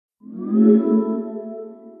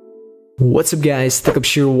What's up guys, TechUp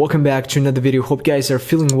here, welcome back to another video. Hope you guys are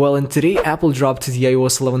feeling well, and today Apple dropped the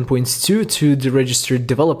iOS 11.2 to the registered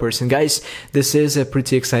developers, and guys, this is a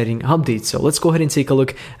pretty exciting update, so let's go ahead and take a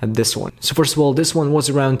look at this one. So first of all, this one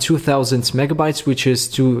was around 2000 megabytes, which is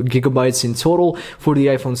 2 gigabytes in total for the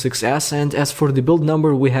iPhone 6s, and as for the build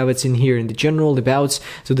number, we have it in here in the general about,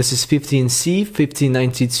 so this is 15C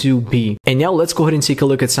 1592B. And now let's go ahead and take a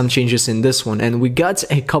look at some changes in this one, and we got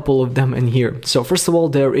a couple of them in here. So first of all,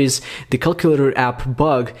 there is the calculator app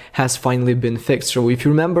bug has finally been fixed. So if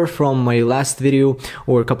you remember from my last video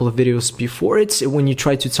or a couple of videos before it, when you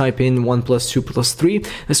try to type in 1 plus 2 plus 3,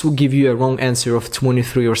 this will give you a wrong answer of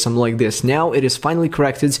 23 or something like this. Now it is finally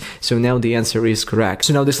corrected, so now the answer is correct.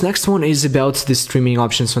 So now this next one is about the streaming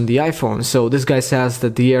options on the iPhone. So this guy says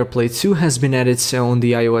that the AirPlay 2 has been added on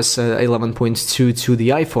the iOS 11.2 to the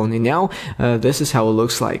iPhone, and now this is how it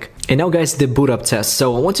looks like. And now guys, the boot up test.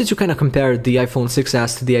 So I wanted to kind of compare the iPhone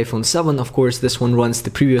 6s to the iPhone 7. Of course, this one runs the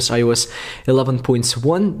previous iOS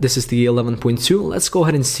 11.1. This is the 11.2. Let's go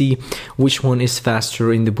ahead and see which one is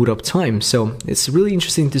faster in the boot up time. So it's really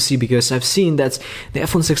interesting to see, because I've seen that the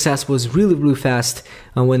iPhone 6s was really fast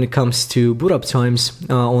when it comes to boot up times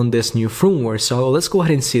on this new firmware. So let's go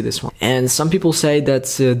ahead and see this one. And some people say that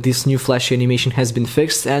this new flash animation has been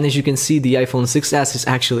fixed, and as you can see, the iPhone 6s is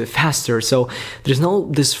actually faster. So there's no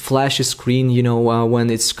this flash screen, you know, when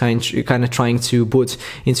it's kind of trying to boot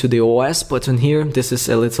into the OS, but on here this is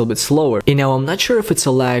a little bit slower. And now I'm not sure if it's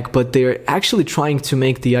a lag, but they're actually trying to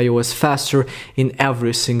make the iOS faster in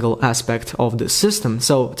every single aspect of the system.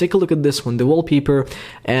 So take a look at this one, the wallpaper,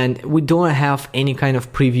 and we don't have any kind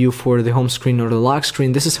of preview for the home screen or the lock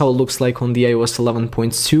screen. This is how it looks like on the iOS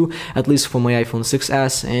 11.2, at least for my iPhone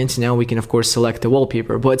 6s, and now we can of course select the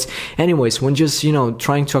wallpaper. But anyways, when just, you know,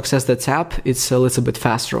 trying to access that tab, it's a little bit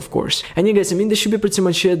faster, of course. And you guys, I mean, this should be pretty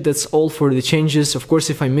much it. That's all for the changes. Of course,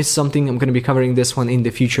 if I missed something, I'm gonna be covering this one in the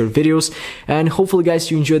future videos, and hopefully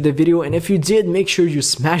guys you enjoyed the video, and if you did, make sure you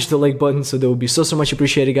smash the like button, so that would be so much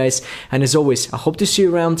appreciated guys. And as always, I hope to see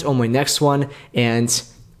you around on my next one, and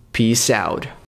peace out.